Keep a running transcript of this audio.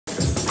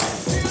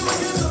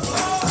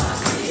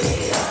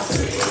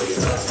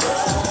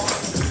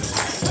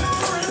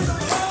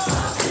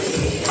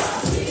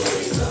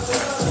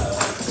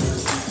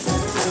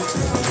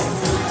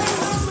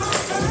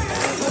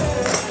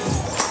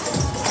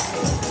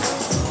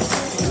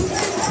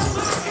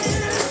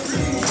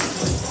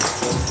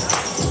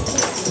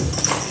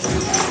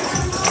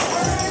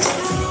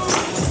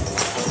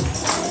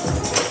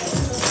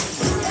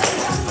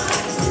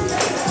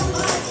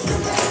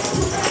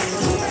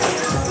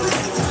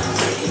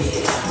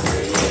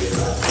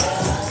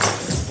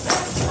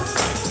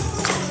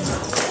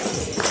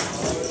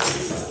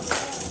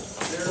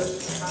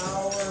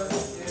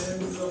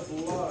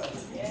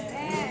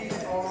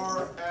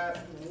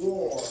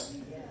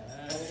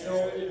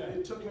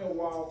me a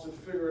while to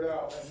figure it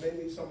out, and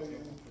maybe some of you,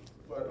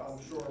 but I'm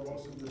sure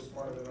most of you are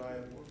smarter than I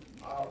am.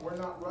 We're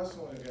not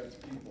wrestling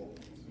against people.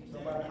 No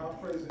matter how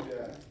crazy they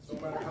are, no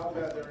matter how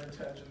bad their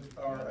intentions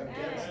are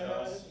against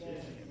us,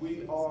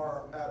 we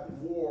are at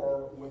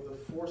war with the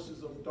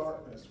forces of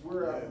darkness.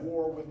 We're at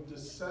war with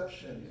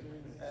deception.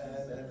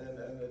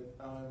 And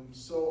I'm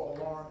so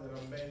alarmed and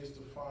amazed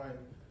to find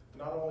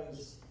not only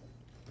is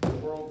the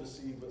world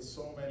deceived, but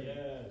so many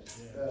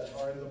that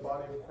are in the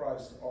body of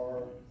Christ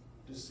are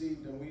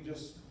deceived, and we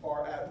just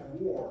are at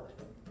war.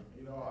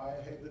 You know, I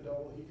hate the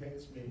devil, he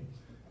hates me.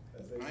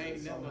 As they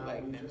say, somehow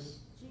we just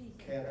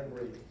can't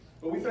agree.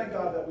 But we thank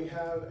God that we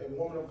have a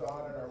woman of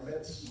God in our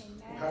midst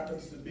who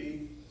happens to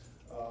be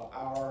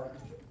our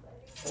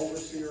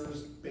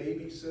overseer's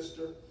baby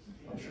sister.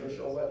 I'm sure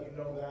she'll let you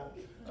know that.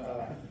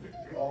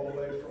 All the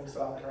way from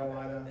South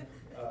Carolina.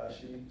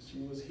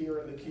 She was here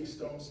in the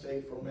Keystone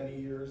State for many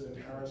years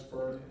in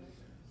Harrisburg.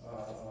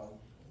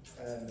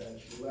 And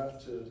she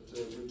left to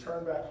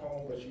return back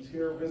home, but she's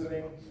here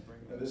visiting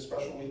in this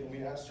special week. And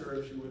we asked her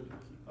if she would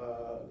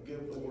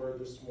give the word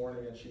this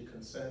morning, and she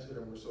consented,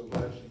 and we're so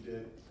glad she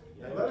did.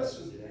 And let us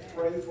just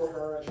pray for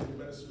her as she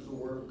ministers the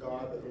word of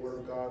God, that the word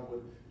of God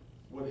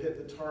would hit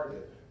the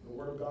target. The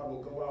word of God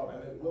will go out,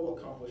 and it will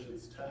accomplish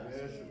its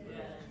task.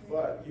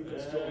 But you can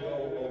still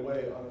go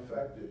away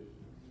unaffected.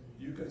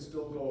 You can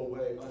still go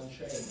away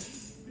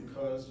unchanged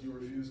because you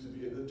refuse to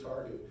be the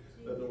target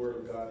that the word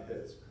of God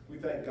hits. We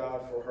thank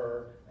God for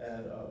her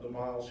and the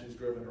miles she's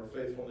driven, her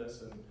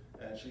faithfulness,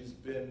 and she's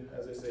been,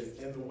 as I say,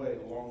 in the way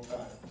a long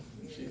time.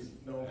 She's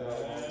known God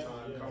a long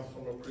time, comes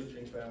from a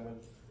preaching family,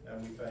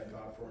 and we thank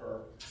God for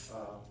her.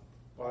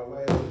 By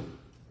way of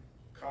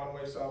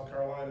Conway, South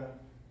Carolina,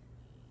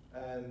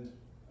 and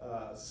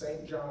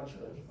St. John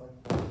Church,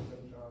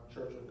 St. John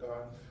Church of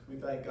God. We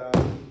thank God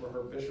for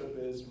her bishop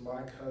is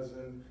my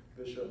cousin,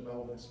 Bishop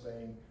Melvin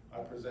Spain. I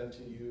present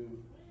to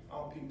you,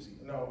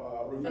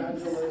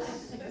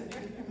 Evangelist,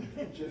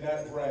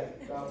 Jeanette Ray.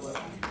 God bless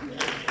you.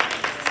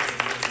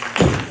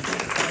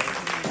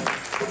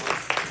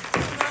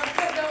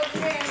 Put those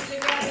hands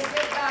together and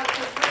give God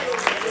some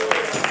praise.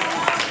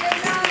 Give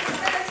God the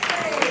best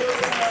praise.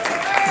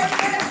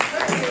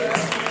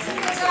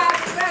 Give God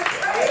the best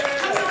praise.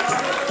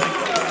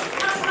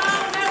 Come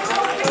on, let's go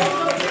give him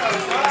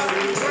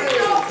praise. Let's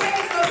go give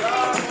him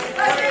praise.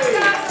 Let's give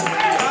God the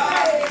best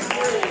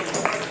praise.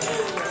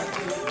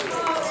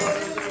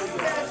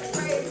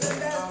 The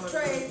best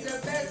praise, the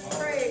best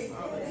praise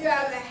you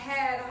ever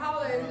had.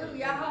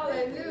 Hallelujah,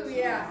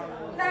 hallelujah.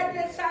 Let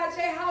this side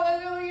say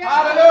hallelujah.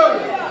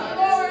 Hallelujah.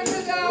 Glory to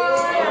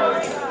God.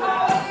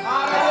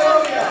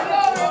 Hallelujah.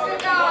 Glory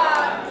to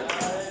God.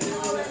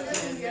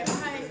 Hallelujah.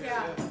 Thank you.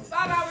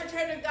 Father, I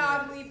return to God,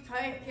 we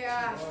thank you.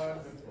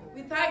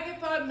 We thank you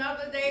for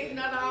another day,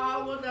 another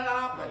hour, another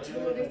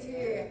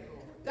opportunity.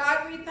 God,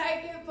 we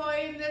thank you for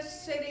in this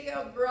city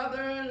of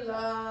brother and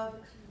love.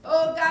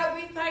 Oh God,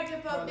 we thank you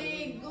for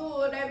being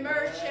good and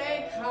mercy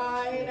and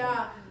kind.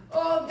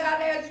 Oh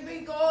God, as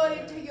we go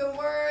into your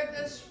word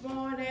this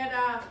morning,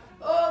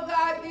 oh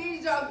God,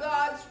 these are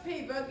God's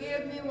people.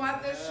 Give me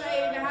what to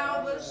say and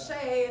how to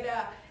say it.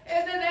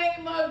 In the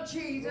name of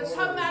Jesus,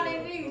 somebody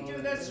needs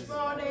you this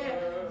morning.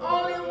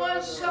 Only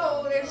one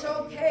soul is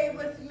okay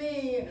with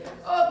me.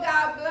 Oh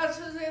God, bless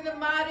us in a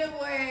mighty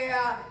way.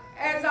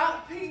 As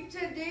I peak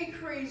to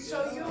decrease,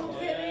 so you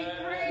can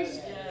increase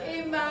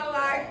in my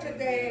life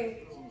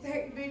today.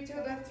 Take me to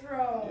the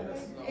throne.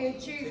 In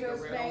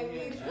Jesus' name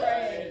we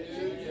pray.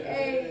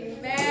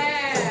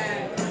 Amen.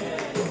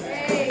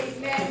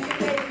 Amen. You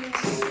may be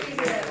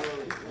seated.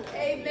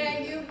 Amen.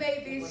 You may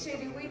be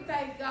seated. We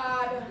thank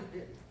God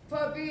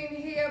for being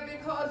here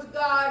because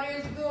God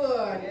is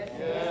good.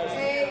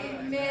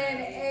 Amen.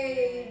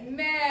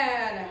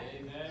 Amen.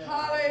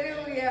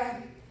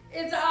 Hallelujah.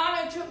 It's an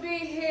honor to be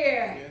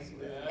here.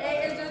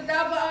 It's a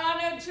double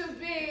honor to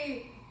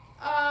be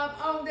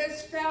on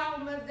this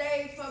Family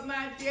Day for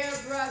my dear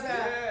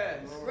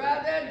brother,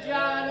 Brother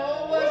John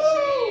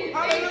overseas.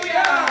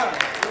 Hallelujah.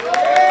 Give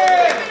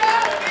it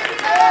up, give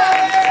it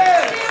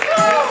up. Give it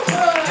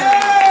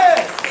up.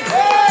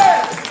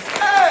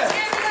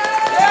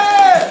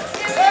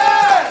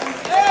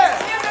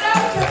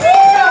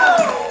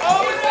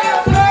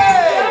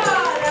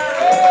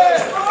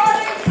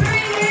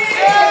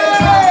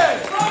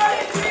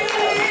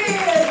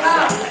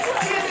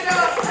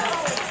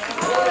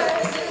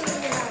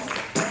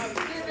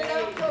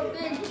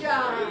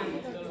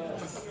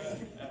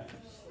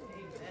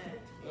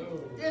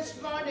 This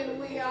morning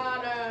we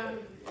honor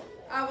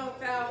our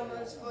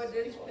founders for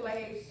this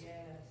place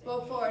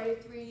for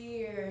 43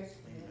 years.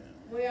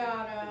 We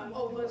honor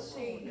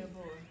Overseer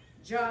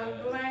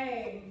John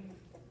Blaine.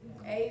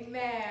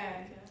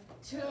 Amen.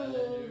 To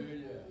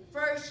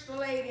First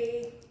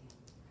Lady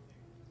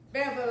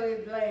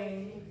Beverly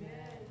Blaine.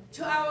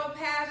 To our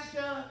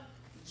pastor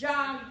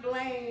John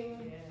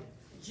Blaine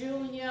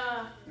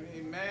Jr.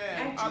 Amen.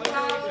 And to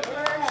our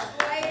First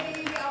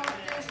Lady of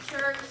this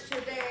church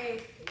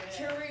today,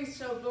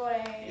 Teresa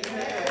Blaine.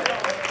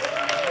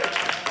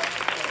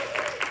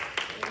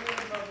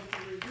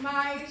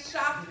 My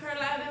South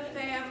Carolina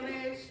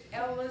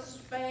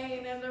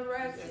Spain and the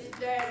rest is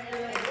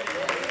Daniel.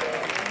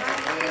 My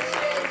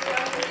nieces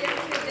are here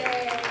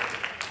today.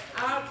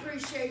 I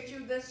appreciate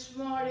you this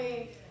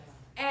morning.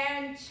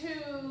 And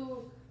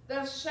to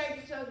the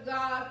saints of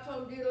God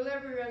from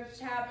Deliverance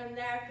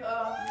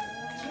Tabernacle,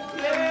 to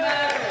the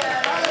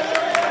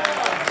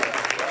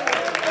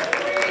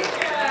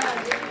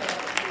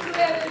to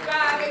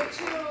everybody,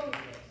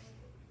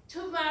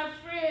 to my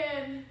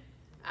friend.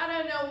 I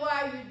don't know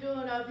why you're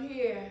doing up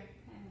here.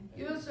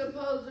 You're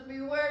supposed to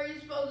be, where are you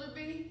supposed to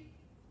be?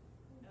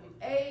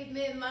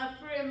 Amen, my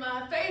friend.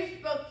 My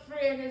Facebook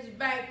friend is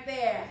back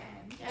there.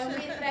 And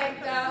we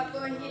thank God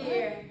for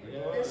here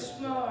this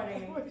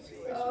morning.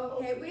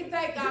 Okay, we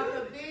thank God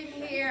for being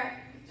here.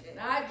 And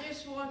I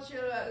just want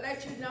to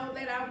let you know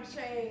that I'm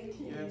saved.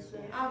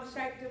 I'm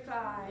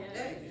sanctified.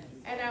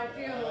 And I'm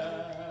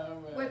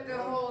filled with the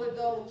Holy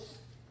Ghost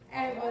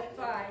and with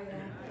fire.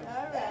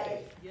 All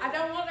right. I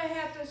don't want to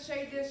have to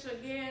say this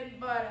again,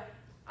 but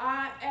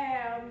I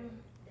am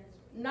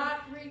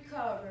not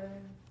recovered.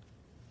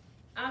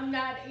 I'm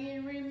not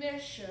in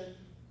remission.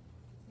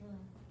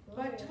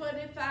 But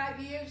 25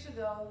 years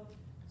ago,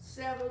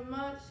 7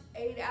 months,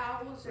 8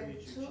 hours, and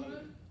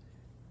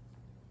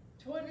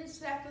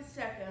 22nd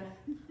second,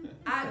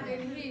 I've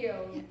been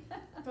healed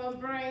from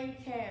brain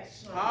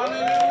cancer.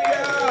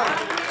 Hallelujah!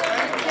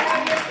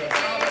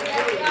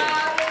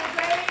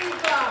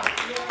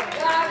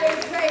 God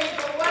is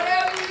faithful.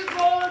 Whatever you're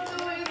going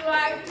through in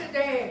life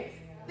today,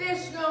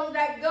 just know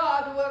that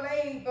God will be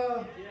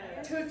able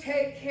to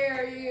take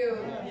care of you.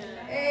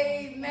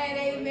 Amen,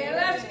 amen.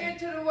 Let's get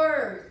to the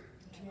word.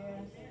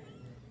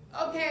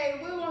 Okay,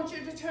 we want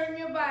you to turn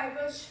your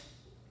Bibles,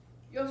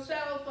 your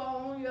cell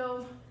phone,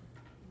 your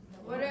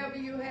whatever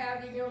you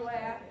have in your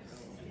lap,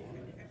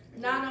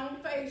 not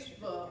on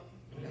Facebook,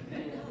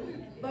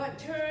 but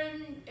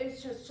turn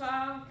it's a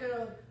Psalm,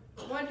 the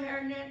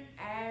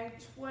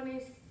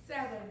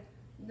 127th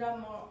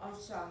number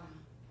of Psalm.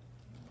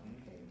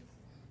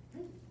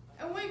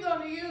 And we're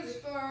going to use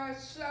for our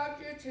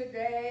subject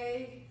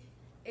today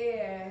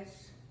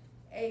is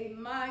a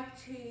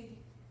mighty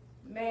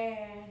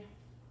man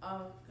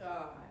of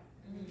God.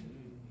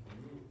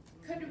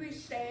 Could we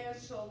stand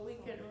so we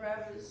can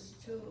reverence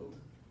to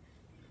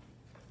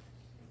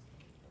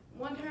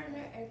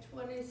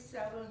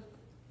 127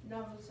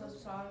 numbers of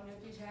song?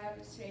 If you have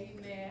it, say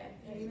amen.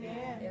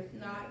 Amen. If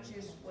not,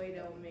 just wait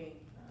on me.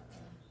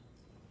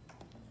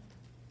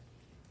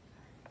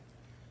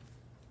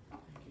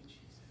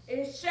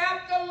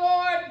 Except the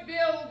Lord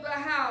build the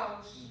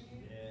house,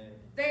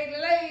 they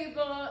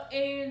labor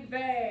in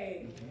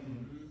vain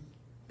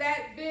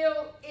that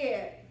build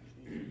it.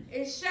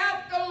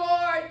 Except the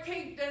Lord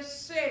keep the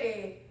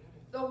city,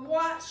 the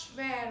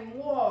watchman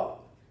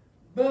walk,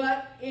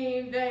 but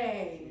in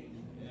vain.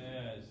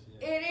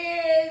 It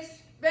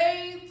is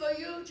vain for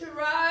you to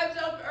rise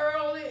up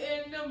early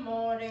in the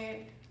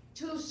morning,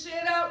 to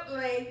sit up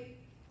late,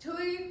 to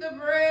eat the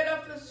bread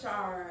of the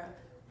sorrow,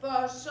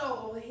 for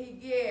so he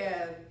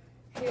gives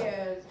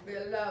his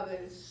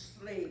beloved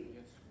sleep.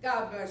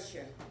 God bless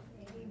you.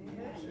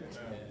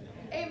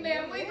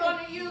 Amen. We're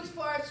going to use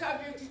for our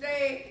subject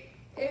today,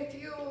 if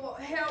you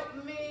help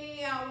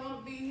me, I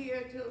won't be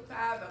here till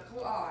 5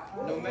 o'clock.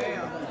 No,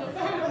 ma'am.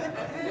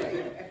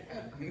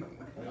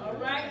 All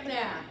right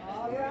now.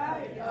 All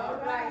right. All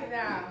right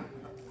now.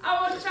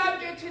 Our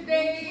subject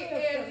today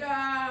is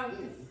a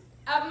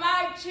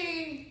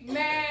mighty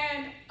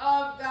man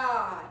of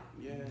God.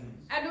 Yes.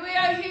 And we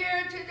are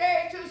here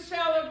today to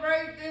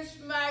celebrate this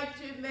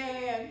mighty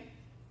man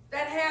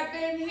that have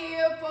been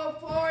here for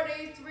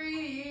 43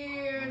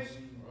 years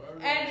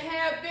and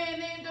have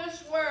been in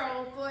this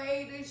world for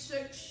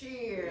 86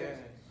 years.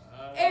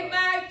 A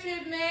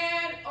mighty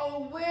man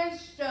of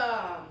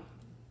wisdom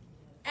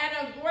and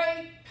a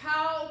great,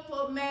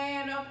 powerful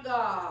man of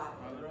God.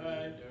 All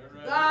right.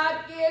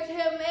 God gives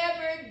him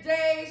every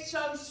day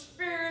some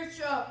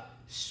spiritual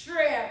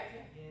strength.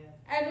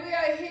 And we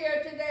are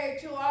here today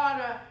to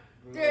honor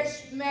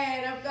this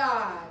man of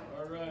God.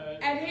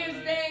 And his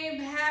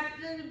name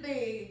happens to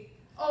be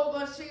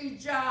Overseer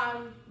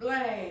John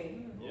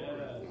Blaine.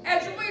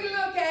 As we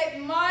look at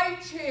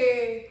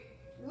mighty,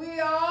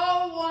 we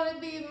all want to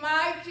be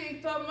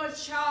mighty from a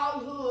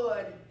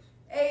childhood.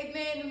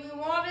 Amen. We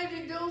wanted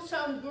to do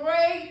some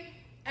great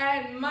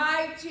and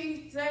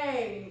mighty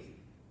things.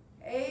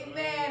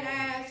 Amen.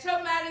 And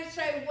somebody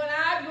say, when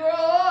I grow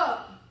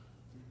up,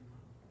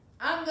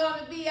 I'm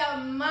going to be a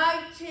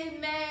mighty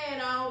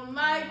man, a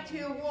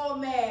mighty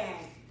woman.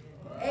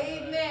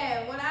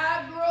 Amen. When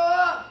I grow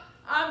up,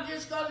 I'm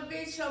just going to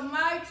be so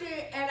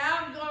mighty, and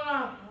I'm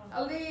going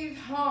to leave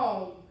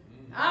home.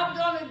 I'm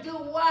going to do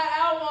what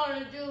I want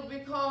to do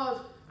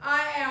because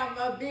I am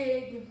a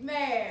big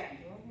man.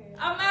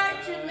 A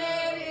mighty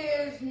man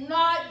is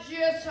not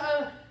just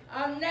a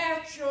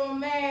natural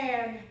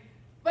man,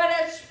 but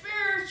a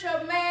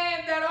spiritual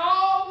man that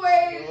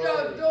always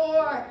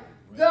adores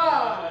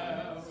God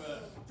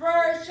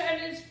first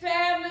and his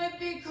family,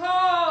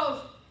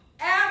 because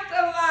after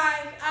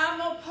life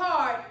I'm a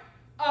part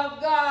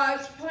of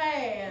God's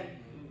plan.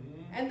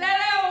 And that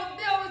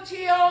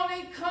ability on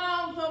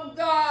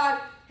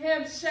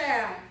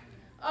himself,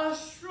 a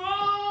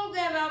strong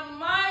and a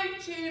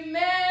mighty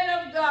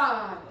man of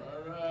God.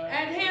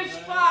 And his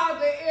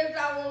Father is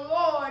our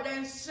Lord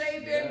and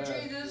Savior,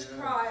 Jesus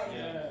Christ.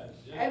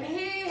 And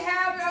he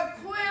has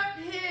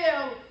equipped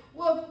him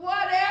with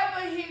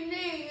whatever he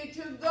needs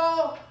to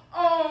go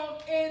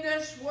on in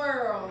this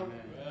world.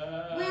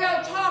 We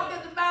are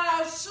talking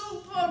about a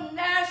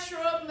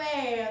supernatural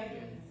man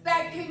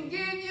that can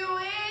give you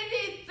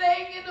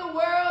anything in the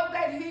world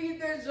that he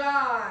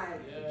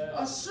desires.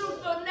 A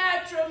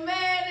supernatural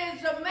man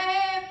is a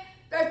man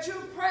that you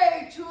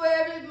pray to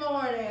every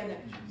morning.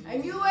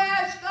 And you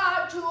ask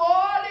God to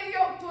order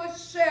your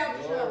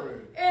footsteps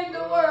in the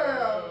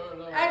world.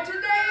 And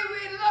today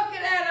we're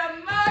looking at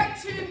a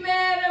mighty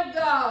man of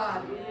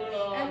God.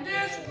 And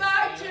this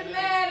mighty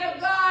man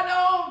of God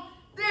on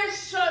this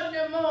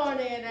Sunday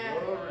morning,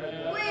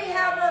 we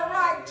have a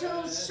right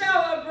to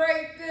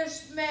celebrate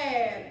this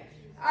man.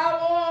 I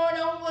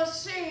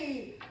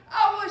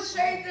would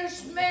say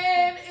this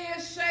man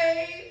is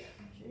saved.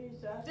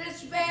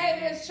 This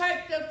man is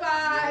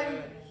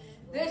sanctified.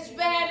 This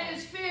man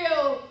is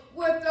filled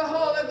with the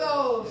Holy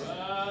Ghost.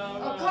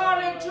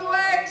 According to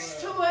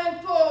Acts 2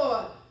 and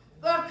 4,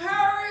 the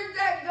courage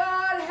that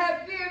God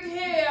has given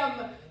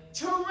him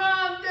to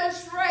run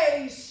this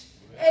race.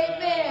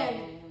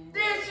 Amen.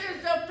 This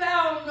is the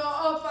founder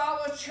of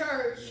our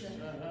church.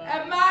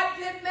 A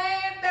mighty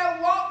man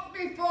that walked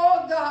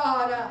before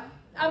God.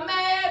 A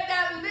man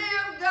that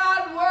lived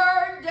God's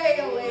word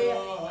daily.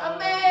 A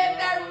man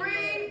that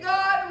read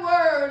God's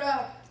word.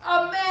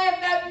 A man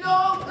that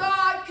knows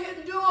God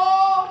can do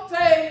all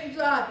things.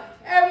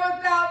 And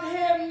without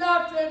him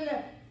nothing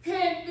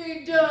can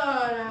be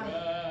done.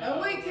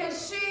 And we can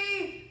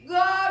see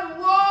God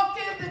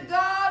walking,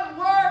 God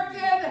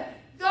working,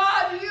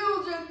 God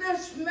using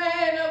this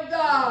man of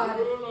God.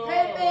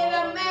 Amen.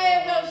 A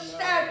man of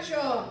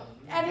stature.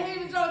 And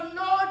he's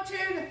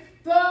anointed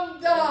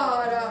from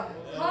God.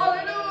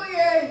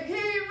 Hallelujah.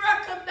 He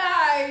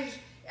recognized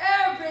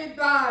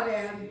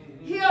everybody.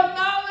 He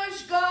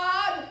acknowledged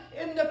God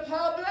in the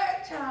public.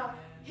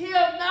 He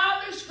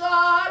acknowledged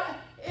God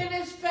in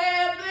his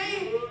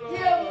family.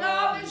 He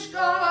acknowledged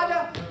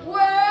God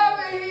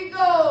wherever he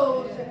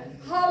goes.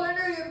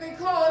 Hallelujah.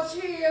 Because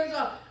he is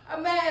a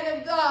man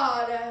of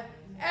God.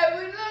 And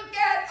we look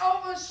at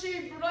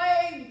overseas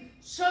blame.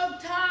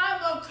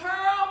 Sometimes a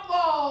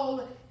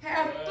curveball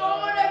have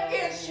thrown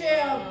against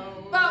him.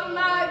 But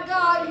my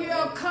God,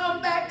 he'll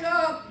come back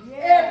up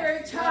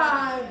every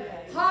time.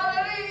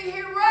 Hallelujah.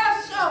 He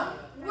wrestles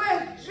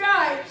with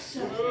giants.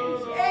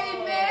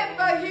 Amen.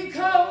 But he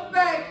comes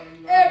back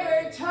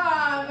every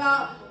time.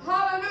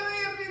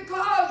 Hallelujah.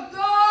 Because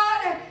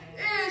God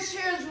is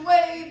his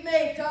way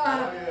maker.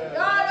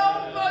 God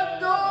opens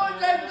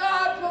doors and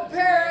God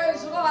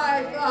prepares his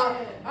life.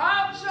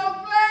 I'm so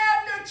glad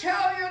to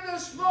tell you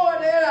this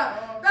morning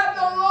that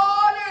the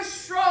Lord is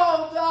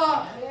strong.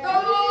 The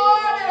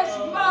Lord is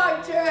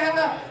mighty.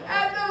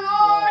 And the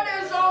Lord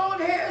is on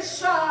his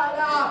side.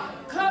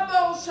 Come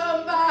on,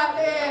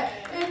 somebody.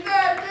 If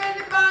there's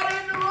anybody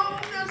in the room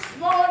this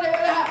morning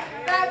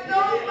that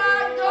knows my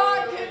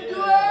God can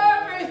do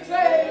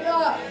everything,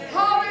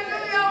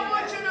 hallelujah, I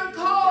want you to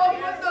call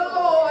with the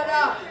Lord.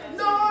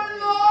 The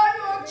Lord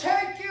will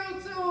take you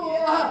through.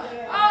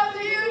 I'm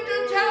here to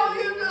tell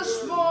you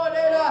this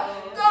morning,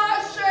 God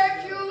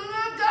said, if you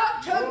look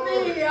up to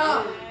me,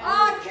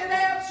 I can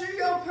answer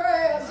your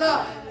prayers.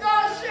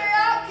 God said,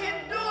 I can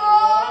do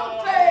all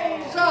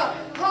things.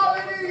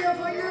 Hallelujah,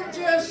 for you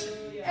just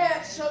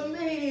answer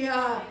me.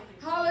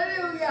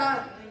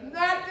 Hallelujah.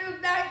 Matthew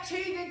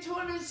 19 and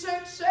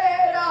 26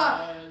 said,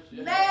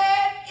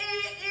 man,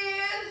 it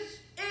is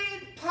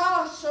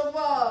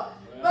impossible,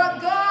 but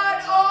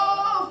God,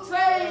 all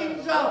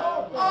things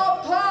are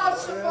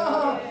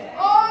possible.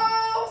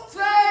 All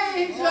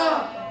things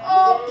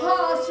are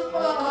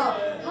possible.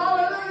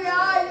 Hallelujah.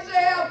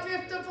 Isaiah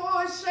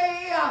 54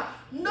 say,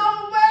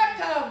 no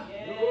weapon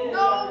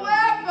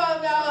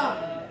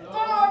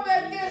formed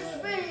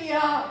against me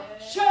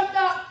shall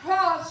not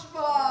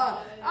prosper.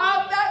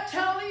 I'm not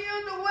telling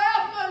you the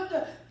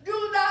weapons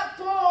do not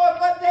form,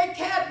 but they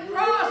can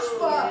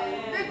prosper.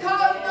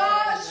 Because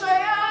God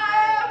said,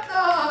 I am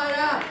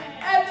God,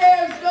 and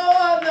there's no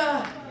other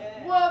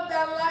one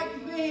that like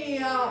me.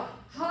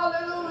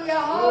 Hallelujah,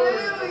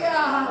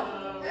 hallelujah.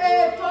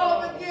 And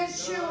form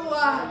against you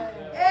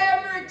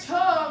every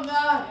tongue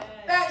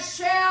that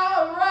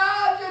shall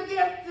rise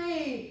against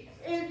thee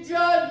in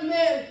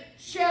judgment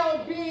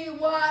shall be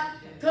what?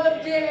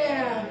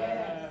 Condemned.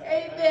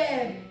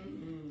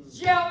 Amen.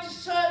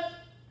 Jefferson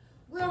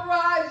will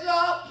rise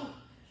up.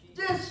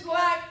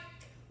 Dislike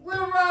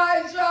will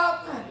rise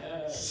up.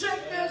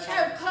 Sickness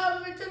have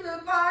come into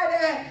the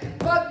body,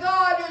 but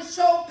God is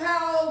so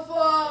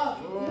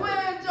powerful.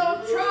 Winds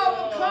of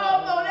trouble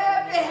come on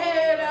every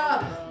hand,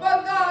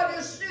 but God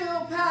is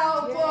still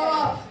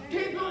powerful.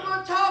 People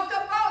will talk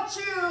about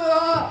you,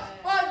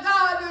 but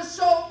God is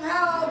so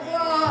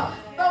powerful.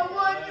 But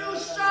when you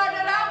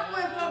started out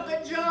with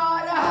Uncle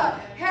John,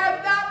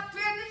 have not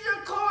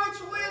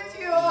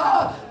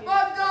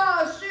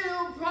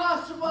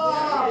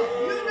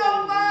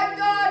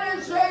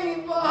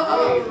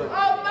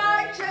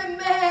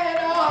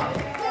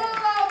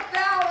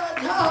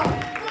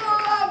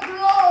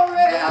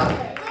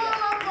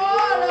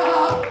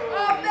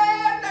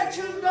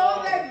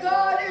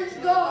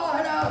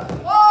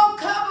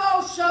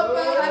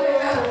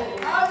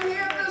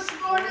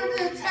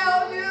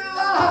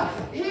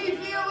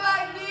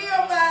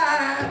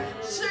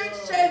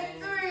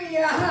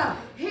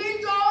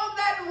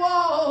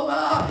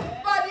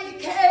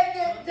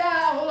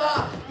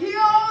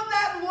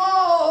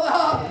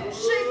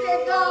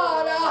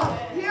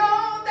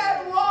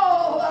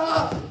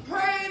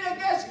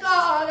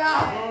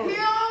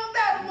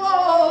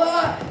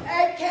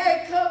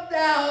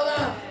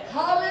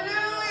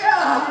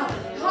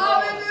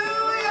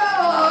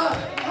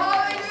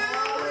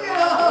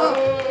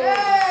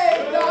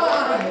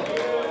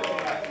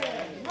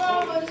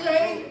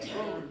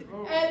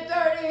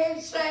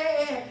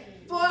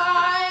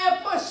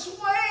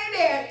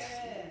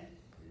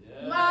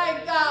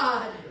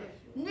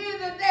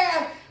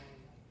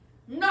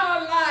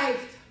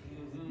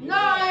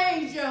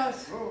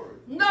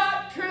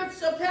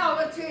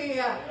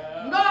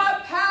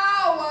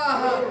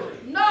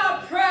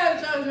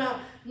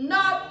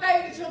not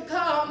things to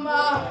come,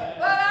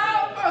 but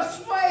I'm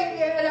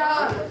persuaded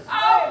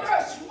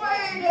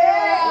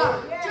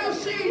to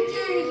see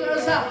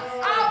Jesus.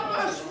 I'm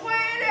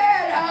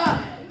persuaded,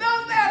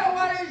 no matter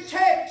what it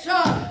takes,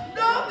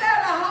 no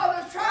matter how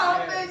the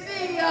trial may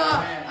be,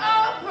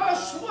 I'm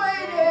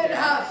persuaded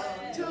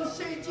to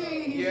see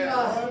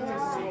Jesus.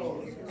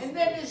 And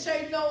then they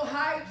say no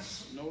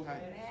heights,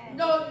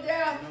 no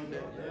depth,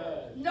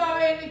 nor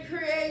any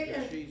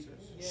creator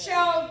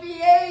shall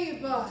be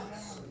able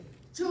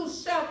to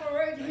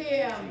separate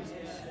him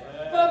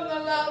from the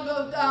love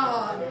of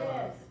God.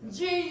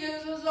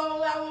 Jesus is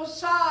on our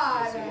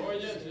side.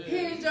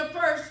 He's the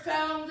first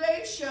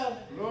foundation.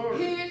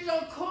 He's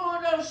a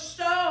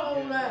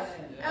cornerstone.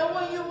 And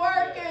when you're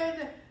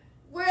working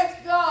with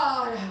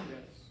God,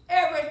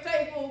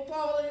 everything will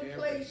fall in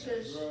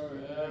places.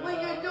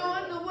 When you're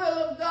doing the will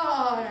of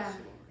God,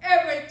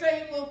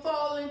 everything will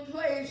fall in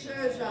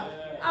places.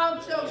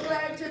 I'm so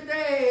glad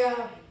today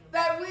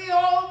that we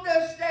on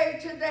this day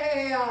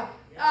today,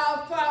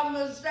 our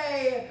Farmer's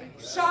Day.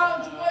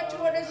 Psalms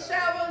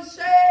 127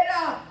 said,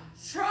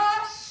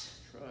 trust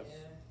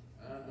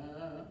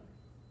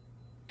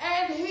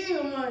and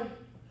human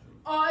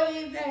are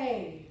in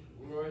vain.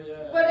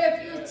 But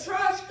if you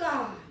trust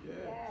God,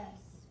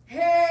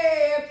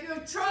 hey, if you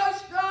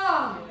trust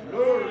God,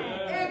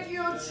 if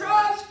you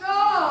trust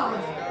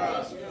God,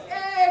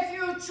 if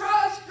you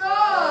trust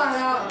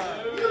God,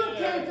 you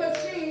can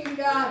proceed.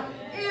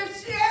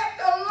 If yet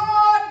the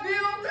Lord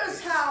build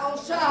this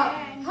house,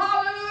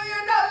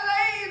 hallelujah, the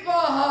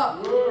labor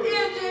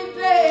is in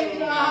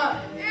vain.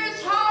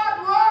 It's hard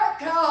work,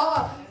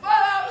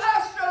 but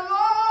unless the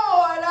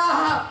Lord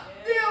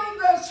build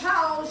this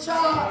house,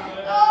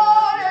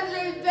 all is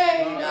in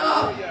vain.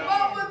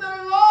 But when the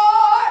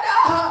Lord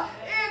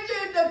is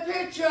in the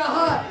picture,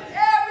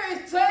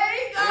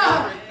 everything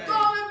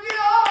gonna be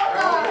all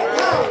right.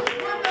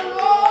 When the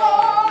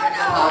Lord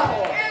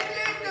is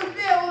in the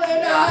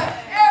building,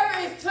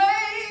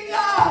 everything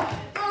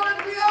gonna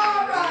be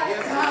all right.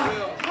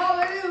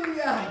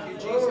 Hallelujah.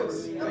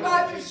 The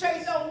Bible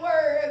says don't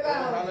worry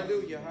about it.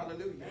 Hallelujah.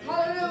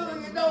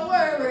 Hallelujah. Don't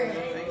worry.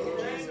 Thank you,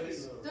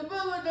 Jesus. The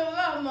building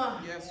dilemma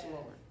Yes,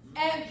 Lord.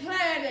 and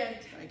planning.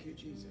 Thank you,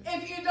 Jesus.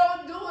 If you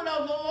don't do it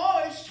on the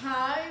Lord's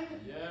time,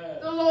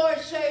 the Lord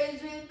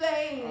says in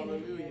vain.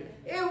 Hallelujah.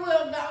 It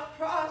will not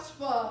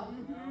prosper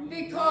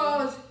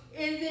because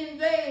it's in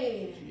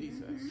vain.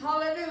 Jesus.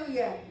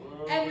 Hallelujah.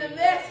 And the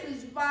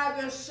Message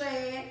Bible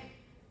said,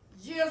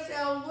 just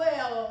as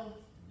well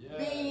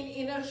being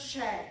in a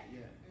shack.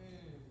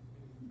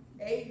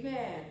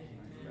 Amen.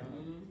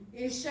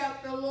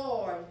 Except the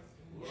Lord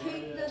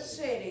keep the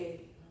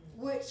city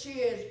which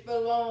is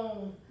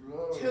belong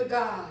to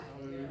God.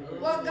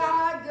 What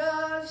God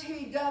does,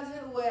 he does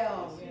it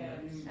well.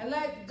 And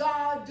let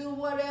God do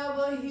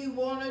whatever he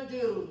want to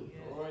do.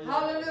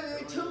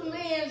 Hallelujah. Two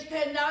men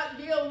cannot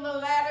build the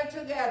ladder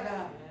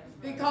together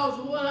because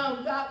one of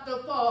them got to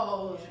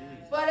fall.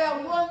 But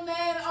if one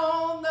man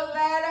on the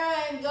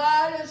ladder and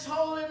God is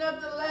holding up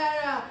the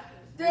ladder,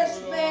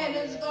 this man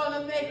is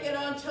going to make it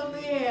until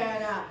the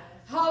end.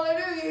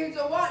 Hallelujah. He's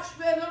a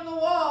watchman on the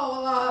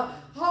wall.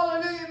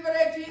 Hallelujah. But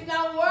if he's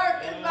not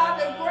working by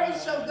the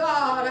grace of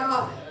God,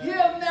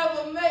 he'll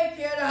never make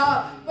it.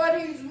 But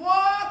he's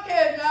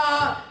walking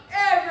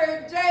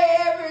every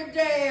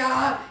day.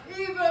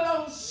 Even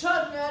on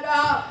Sunday,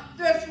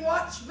 this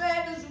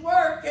watchman is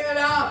working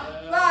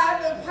by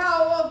the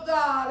power of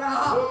God.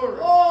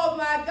 Oh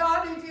my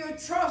God, if you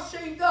trust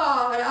in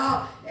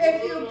God,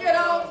 if you get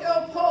off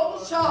your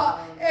post,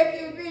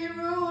 if you be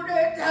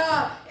rooted,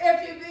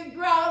 if you be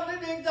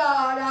grounded in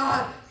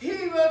God,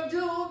 he will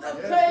do the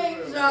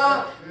things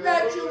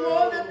that you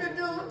want him to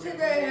do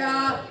today.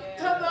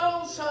 Come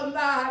on,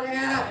 somebody.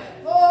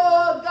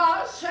 Oh,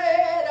 God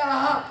said,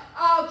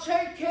 I'll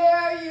take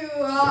care of you.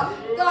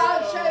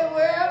 God said,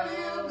 wherever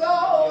you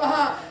go,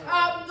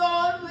 I'm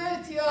going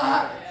with you.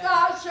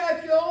 God said,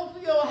 if you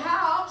open your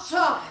house,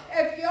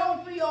 if you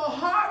open your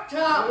heart,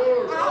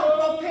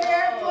 I'll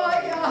prepare for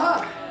you.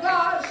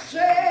 God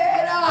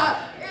said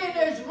in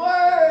his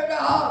word,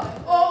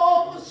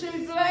 oh,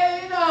 see,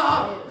 Blaine,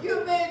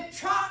 you've been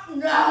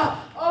trotting a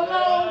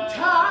long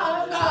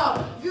time.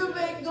 You've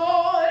been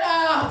going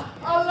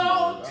a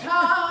long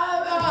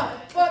time.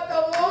 But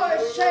the Lord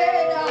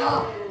said,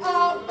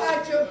 I'll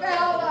fight your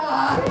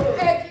battle.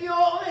 If you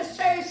only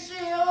stay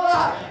still,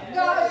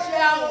 God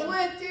shall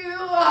with you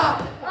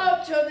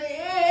up to the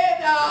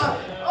end.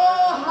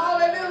 Oh,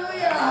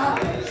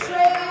 hallelujah.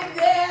 Say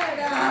that.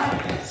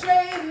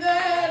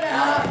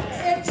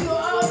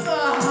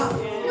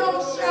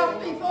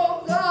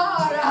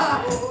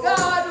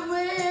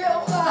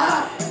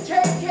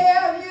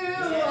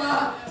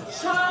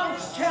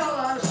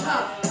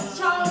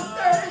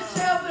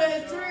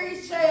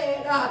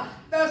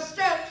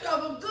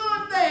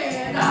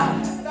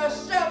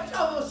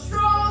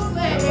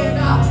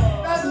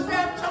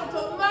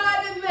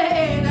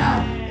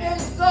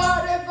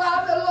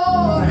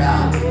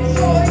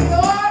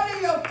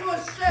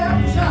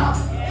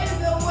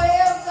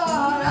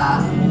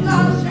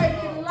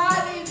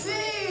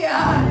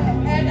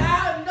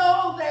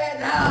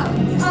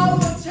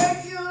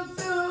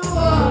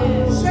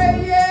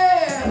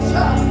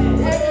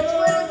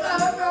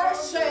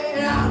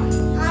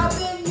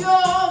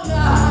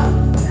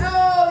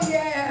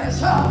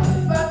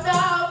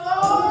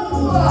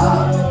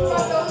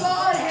 but the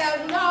Lord has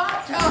not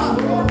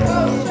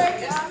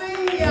forsaken me.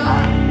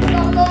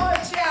 The Lord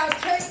shall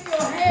take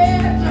your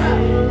hands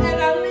and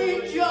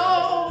lead you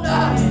on.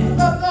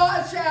 The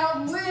Lord shall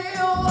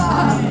will.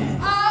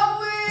 I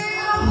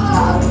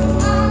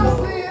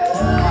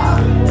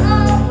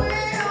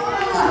will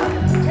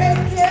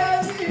take care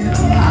of you.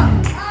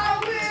 I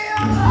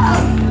will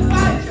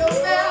fight your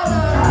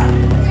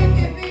battle. Make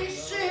it be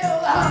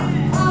still.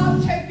 I'll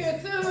take you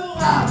through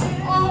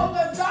all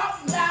the dark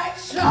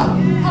nights,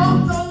 all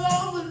the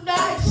lonely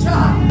nights. I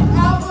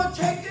will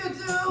take you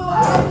through.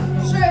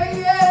 Say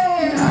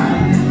yeah.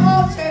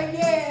 Oh, say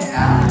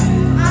yeah.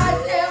 I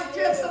am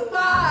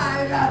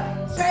justified.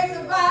 Say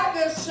the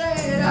Bible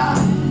said,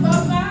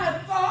 but my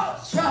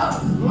thoughts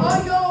are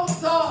your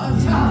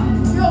thoughts,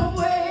 your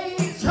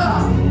ways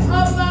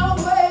are my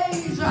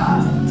ways.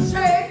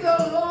 Say the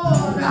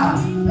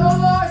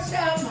Lord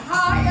shall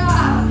higher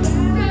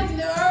than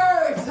the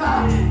earth.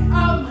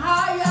 I'm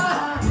higher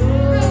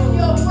than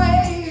your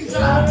ways.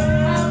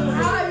 I'm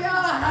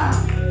higher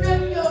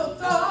than your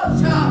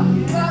thoughts.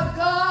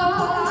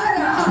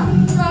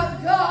 But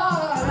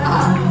God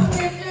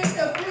is in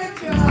the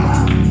picture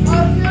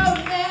of your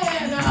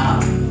man,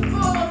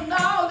 full of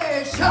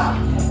knowledge,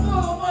 full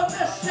of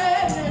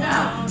understanding.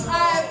 I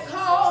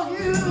call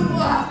you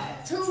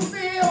to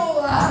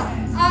build.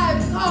 I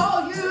call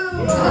you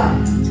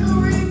to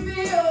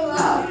reveal.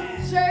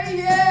 Say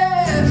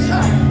yes.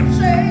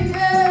 Say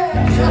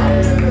yes.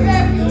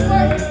 If you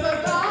work for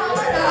God,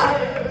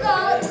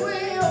 God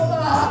will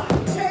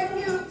take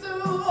you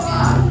through.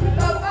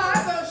 The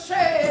Bible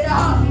said,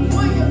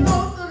 when you go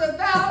through the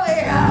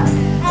valley,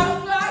 I'm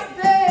right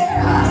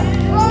there.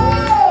 Oh,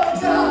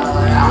 God.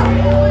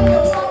 When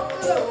you walk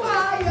through the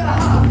fire,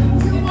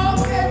 you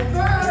won't get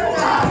burned.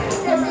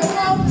 If you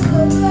walk through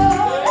the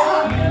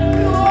blood,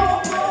 you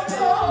won't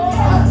go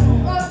wrong.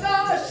 But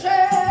God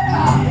said,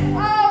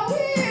 I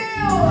will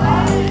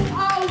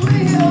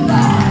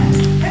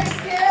take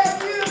care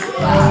of you.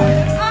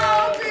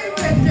 I'll be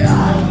with you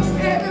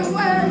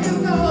everywhere you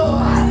go,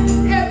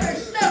 every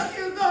step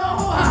you go.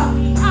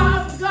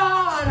 I'm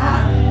God,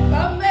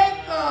 the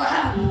maker,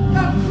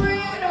 the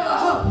creator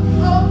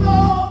of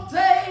all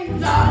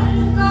things.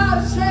 God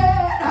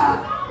said,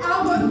 I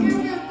will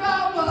give you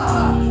double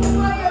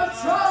for your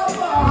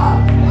trouble.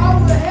 I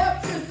will help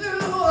you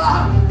through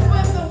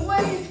when the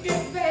ways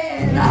get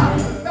bad,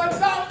 the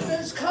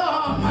darkness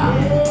come.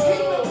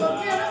 People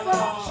forget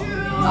about you,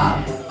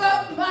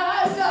 but my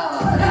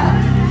God,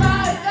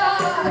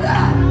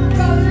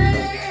 the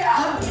lily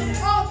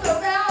of the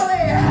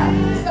valley,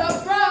 the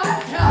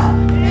bright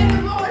in the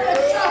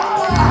morning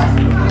star,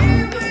 He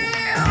will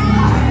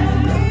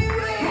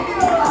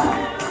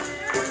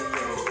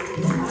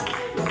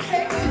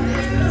take you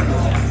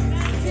through.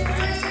 He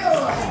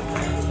will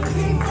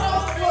keep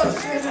on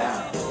pushing.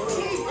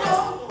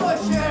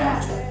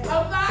 A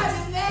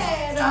mighty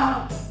man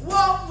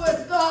walk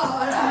with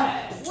God.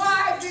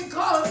 Why?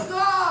 Because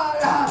God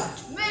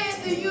made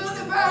the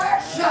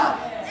universe.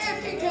 If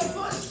He can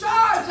put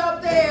stars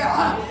up there,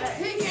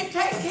 He can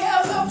take care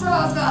of the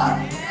brother.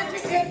 If He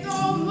can throw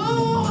a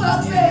moon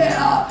up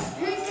there,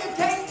 He can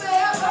take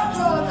care of the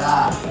brother.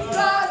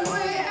 God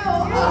will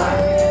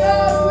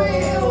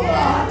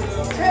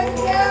take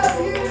care of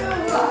you.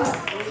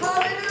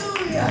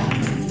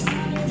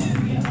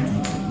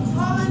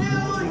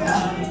 Hallelujah.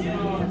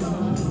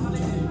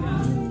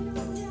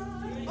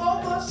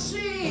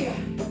 Oversee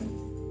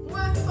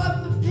went from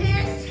the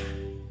pit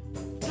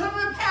to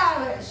the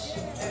palace.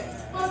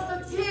 From the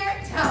pit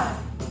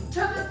to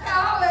the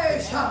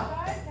palace.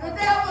 The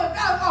devil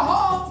dug a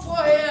hole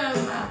for him.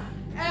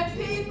 And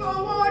people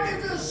wanted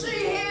to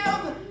see him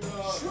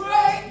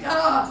straight.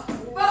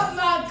 But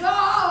my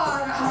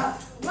God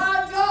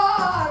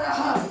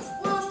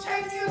will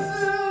take you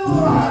through.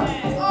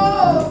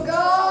 Oh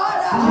God,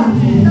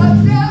 the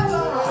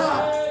devil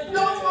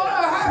don't want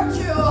to hurt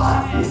you.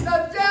 The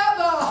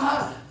devil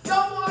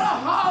don't want to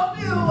harm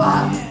you.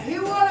 He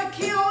want to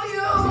kill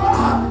you.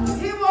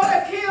 He want to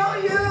kill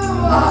you.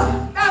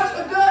 That's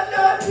a good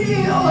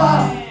deal.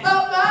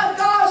 But my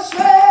God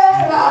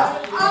said,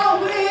 I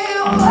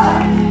will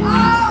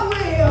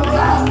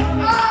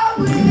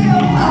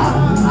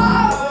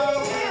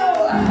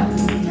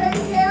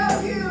take care of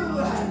you.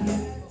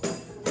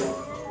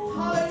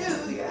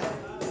 Hallelujah.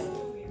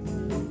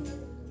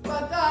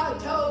 But God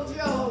told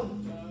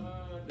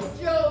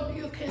Job,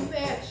 you can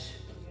mess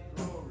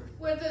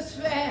with his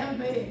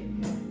family.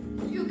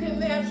 You can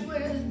mess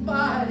with his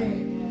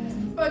body,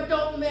 but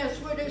don't mess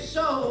with his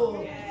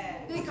soul,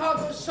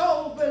 because the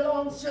soul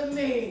belongs to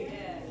me.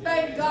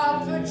 Thank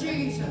God for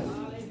Jesus.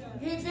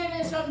 He's been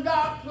in some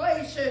dark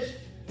places,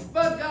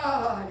 but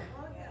God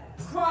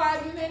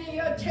cried many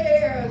a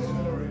tears,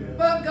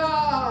 but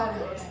God,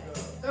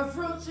 the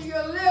fruits of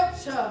your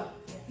lips,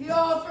 He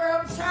offered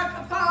up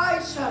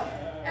sacrifice,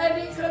 and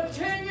He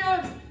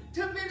continued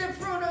to be the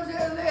fruit of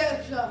your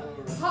lips.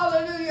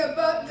 Hallelujah.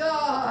 But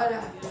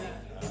God,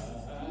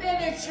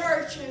 many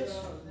churches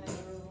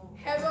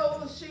have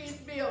overseas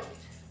built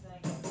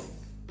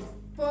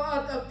for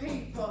other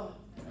people.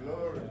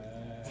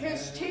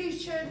 His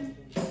teaching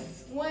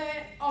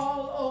went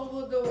all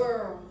over the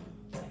world.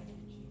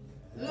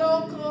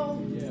 Local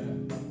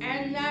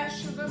and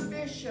national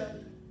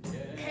bishop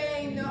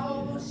came to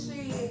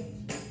oversee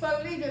for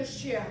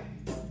leadership,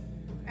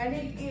 and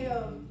he gave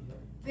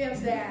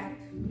them that.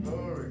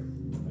 Glory.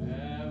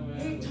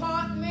 He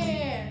taught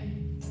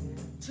men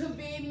to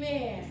be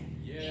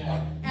men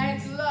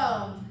and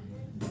love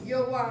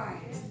your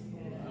wife.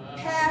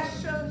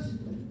 Pastors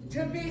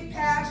to be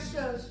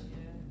pastors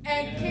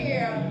and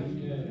care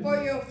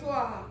for your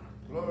flock.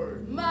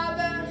 Glory.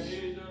 Mothers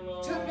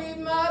to be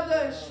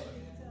mothers,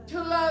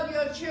 to love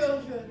your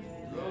children,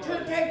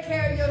 to take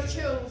care of your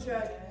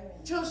children,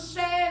 to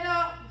stand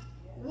up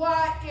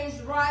what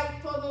is right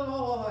for the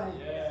Lord.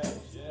 Yes.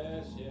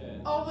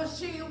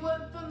 Overseer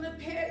went from the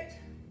pit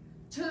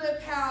to the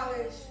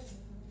palace,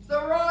 the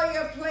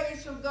royal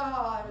place of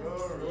God,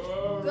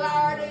 Glory.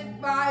 guarded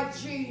by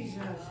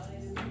Jesus.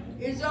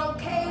 It's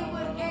okay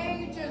when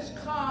angels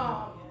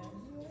come,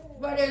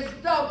 but it's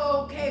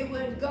double okay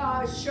when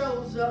God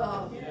shows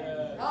up.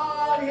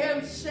 God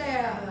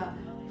himself.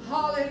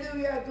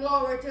 Hallelujah.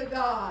 Glory to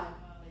God.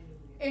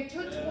 In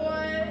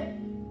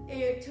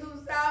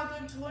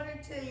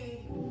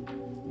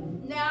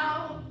 2022,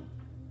 now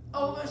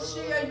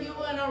overseer you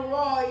in a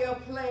royal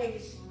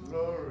place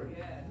Glory.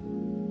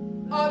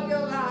 of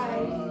your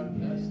life.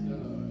 That's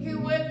good. He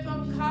went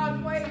from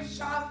Conway,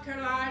 South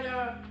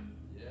Carolina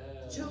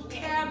to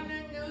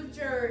Camden, New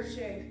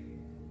Jersey,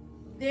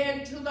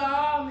 then to the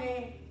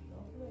Army,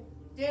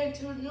 then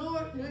to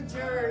Newark, New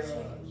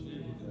Jersey,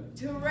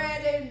 to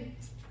Reading,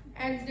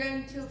 and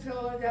then to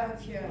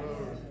Philadelphia.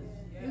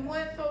 He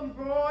went from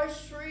Broad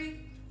Street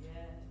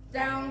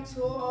down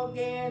to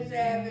Organs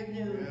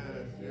Avenue,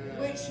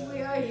 which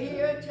we are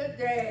here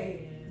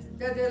today,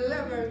 the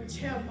delivered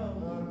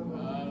temple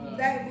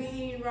that we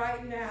in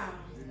right now.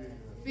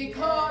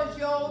 Because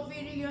your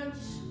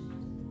obedience,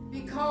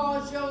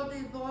 because your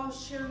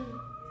devotion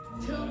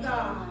to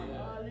God.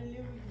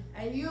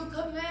 And you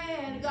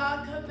command,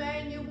 God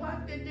command you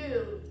what to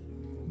do.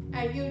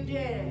 And you did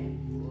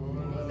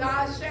it.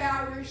 God said,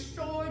 I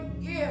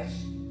restored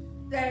gifts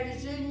that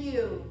is in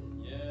you.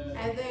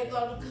 And they're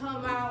going to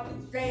come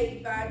out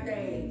day by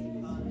day.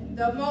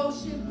 The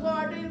most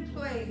important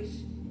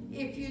place,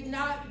 if you're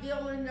not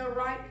building the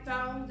right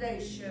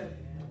foundation,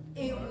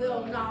 it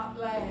will not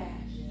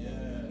last.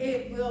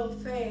 It will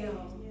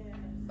fail.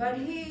 But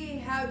he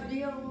has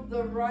built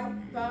the right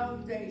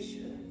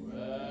foundation.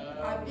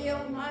 I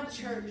built my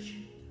church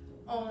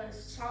on a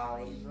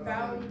solid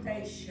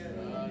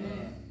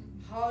foundation.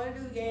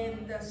 Hallelujah.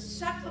 And the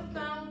second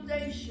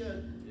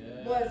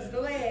foundation was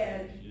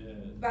led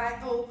by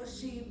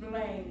Overseer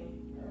Blaine.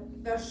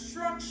 The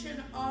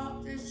structure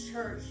of this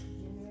church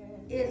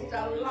is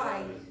the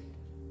life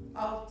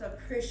of the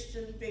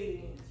Christian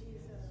being.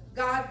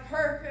 God's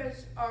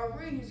purpose or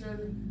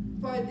reason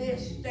for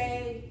this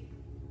day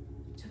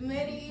to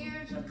many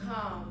years to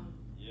come,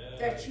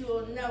 that you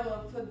will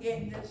never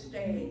forget this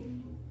day.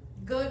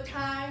 Good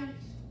times,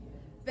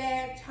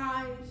 bad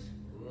times,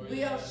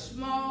 we are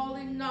small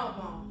in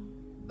number,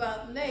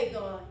 but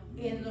mega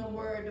in the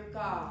Word of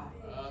God.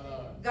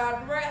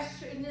 God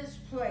rests in this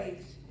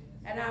place,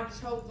 and I'm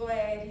so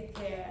glad he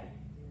can.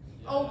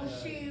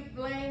 Overseer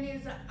Blaine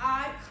is an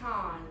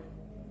icon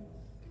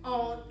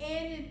on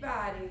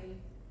anybody's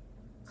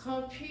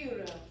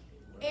computer,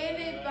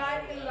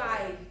 anybody's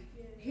life.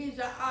 He's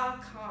an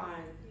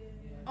icon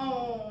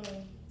on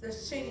the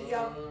city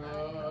of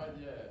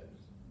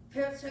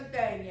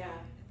Pennsylvania.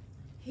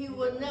 He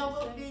will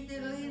never be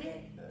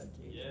deleted.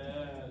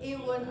 It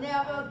will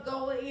never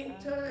go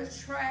into the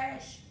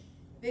trash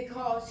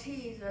because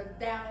he's a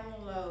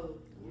download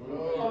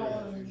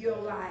on your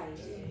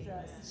life.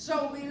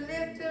 So we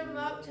lift him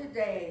up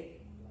today.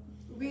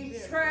 We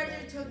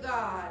treasure to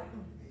God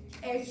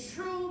a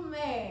true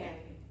man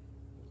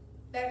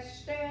that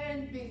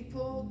stands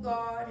before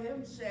God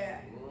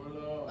himself.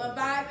 The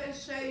Bible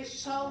says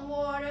some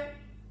watered,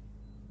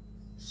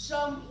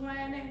 some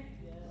planted,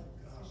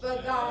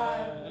 but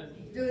God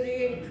do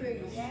the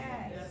increase.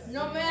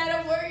 No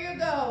matter where you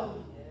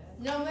go,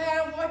 no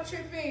matter what you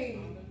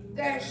be,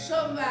 there's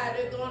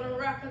somebody going to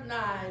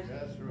recognize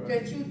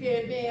that you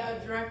gave me a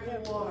drink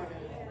of water.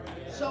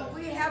 So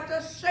we have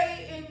to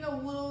stay in the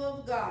will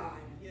of God.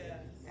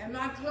 And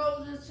my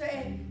closer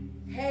said,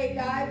 hey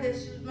God,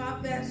 this is my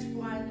best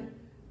one,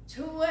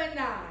 2 and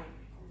 9.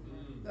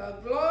 The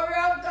glory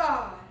of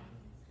God,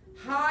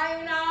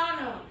 high in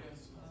honor,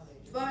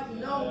 but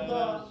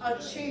noble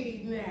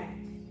achievement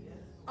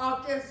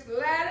of this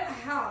latter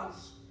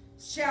house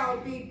shall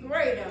be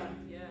greater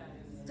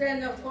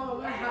than the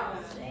former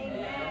house.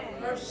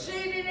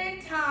 Proceeding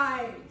in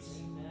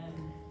times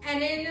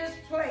and in this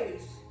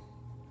place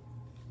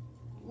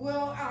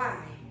will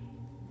I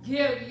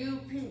give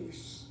you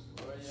peace,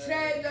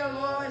 said the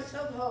Lord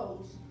of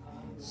hosts.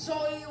 So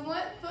he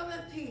went from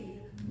the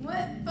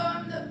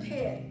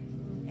pit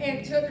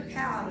into the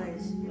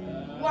palace.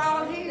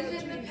 While he's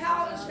in the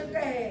palace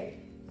today,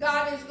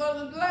 God is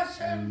going to bless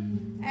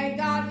him and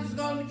God is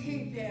going to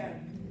keep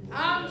him.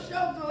 I'm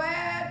so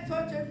glad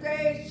for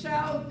today's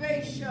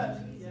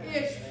salvation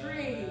is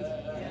free.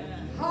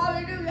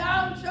 Hallelujah.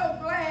 I'm so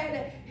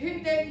glad he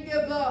didn't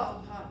give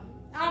up.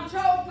 I'm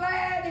so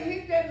glad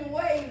he didn't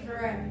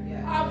waver.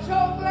 I'm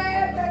so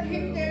glad that he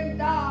didn't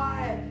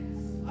die.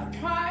 I'm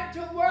trying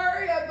to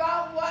worry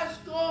about what's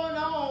going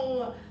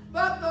on.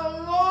 But the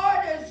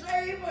Lord is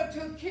able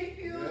to keep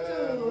you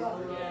through.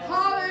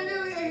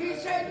 Hallelujah. He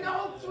said,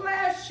 no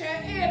flesh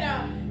shall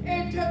enter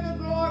into the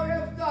glory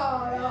of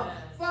God.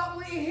 But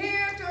we're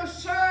here to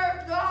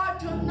serve God,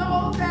 to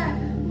know that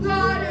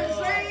God is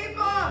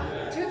able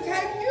to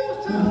take you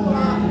through.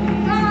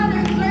 God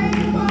is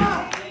able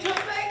to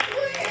make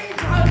ways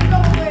out of no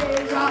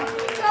ways.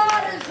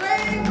 God is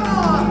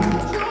able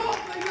to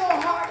open your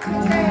heart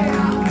today.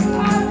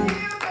 I'm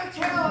here to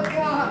tell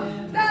you,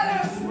 let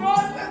us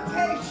run with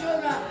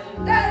patience.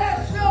 Let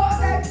us know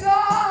that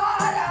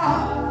God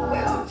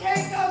will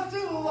take us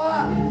through.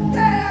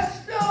 Let us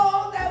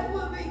know that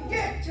when we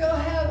get to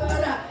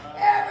heaven,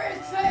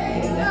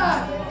 everything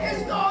is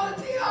going to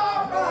be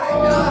all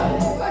right.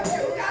 But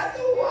you got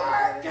to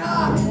work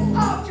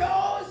out your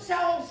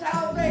own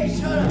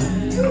salvation.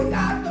 You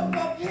got to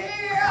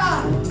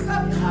prepare the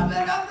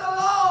coming of the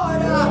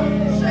Lord.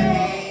 Say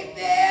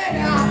amen.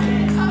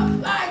 A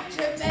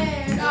mighty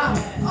man, a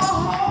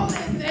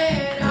holy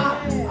man,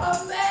 a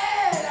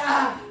man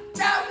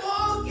that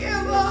won't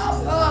give up,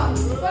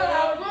 but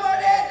I'm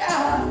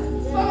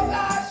running for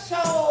my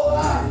soul.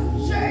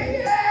 Say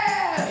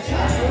yes.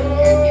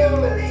 If you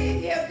believe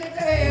him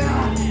today,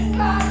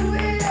 God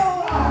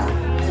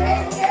will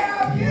take care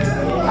of you.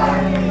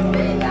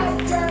 Be like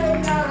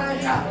burning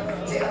eyes,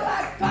 be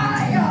like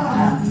fire,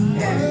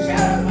 and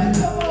shut with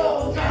the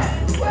wolves.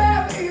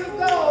 Wherever you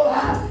go,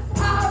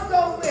 I'll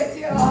go with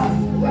you.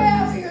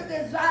 Wherever you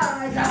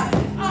desire,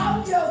 I'm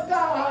your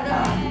God.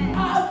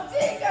 I'm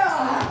bigger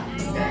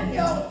than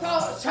your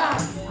thoughts.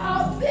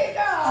 I'm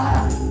bigger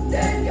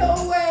than your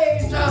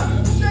ways.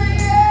 Say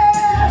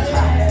yes.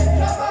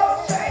 Come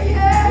on, say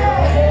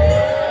yes.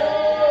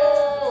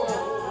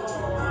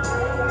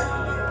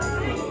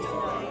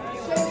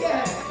 Say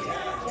yes.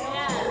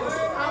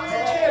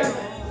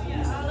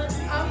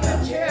 I'm the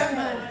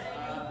chairman.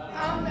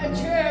 I'm the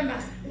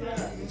chairman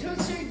to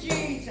see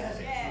Jesus.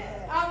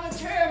 I'm the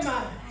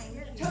chairman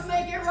to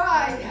make it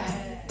right.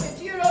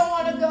 If you don't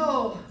want to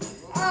go,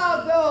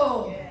 I'll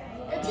go.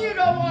 If you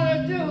don't want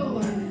to do,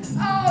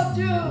 I'll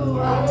do.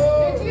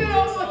 If you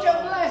don't want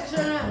your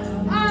blessing,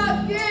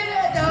 I'll get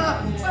it.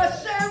 But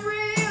stay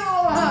real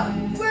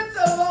with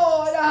the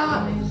Lord.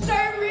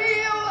 Stay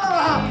real.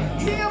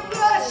 He'll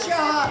bless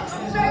you.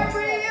 Stay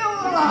real.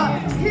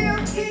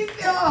 He'll keep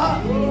you.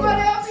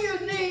 Whatever you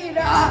need,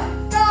 God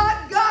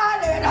got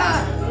it.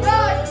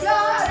 God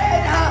got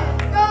it.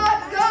 God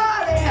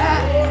got it.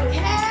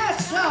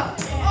 Cast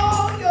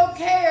all your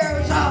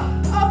cares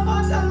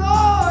upon the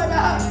Lord,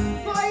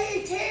 for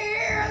he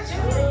cares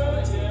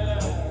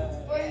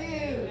for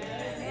you.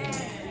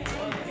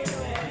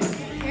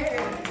 He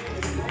cares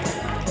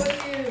for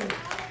you.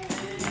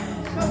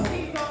 So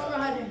keep on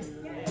running.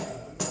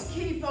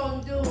 Keep on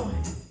doing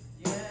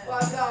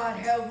what God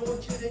has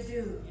want you to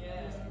do.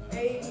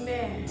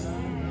 Amen.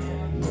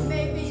 It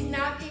may be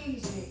not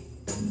easy,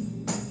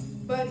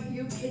 but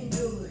you can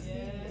do it.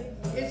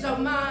 It's a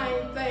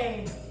mind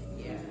thing.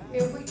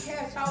 If we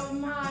cast our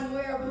mind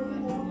wherever we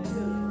want to,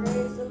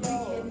 we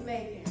can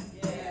make it.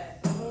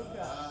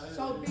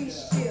 So be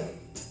still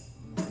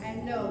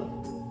and know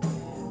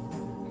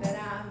that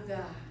I'm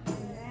God.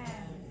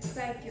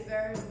 Thank you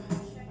very much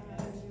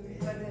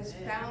for this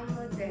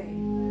boundless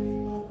day.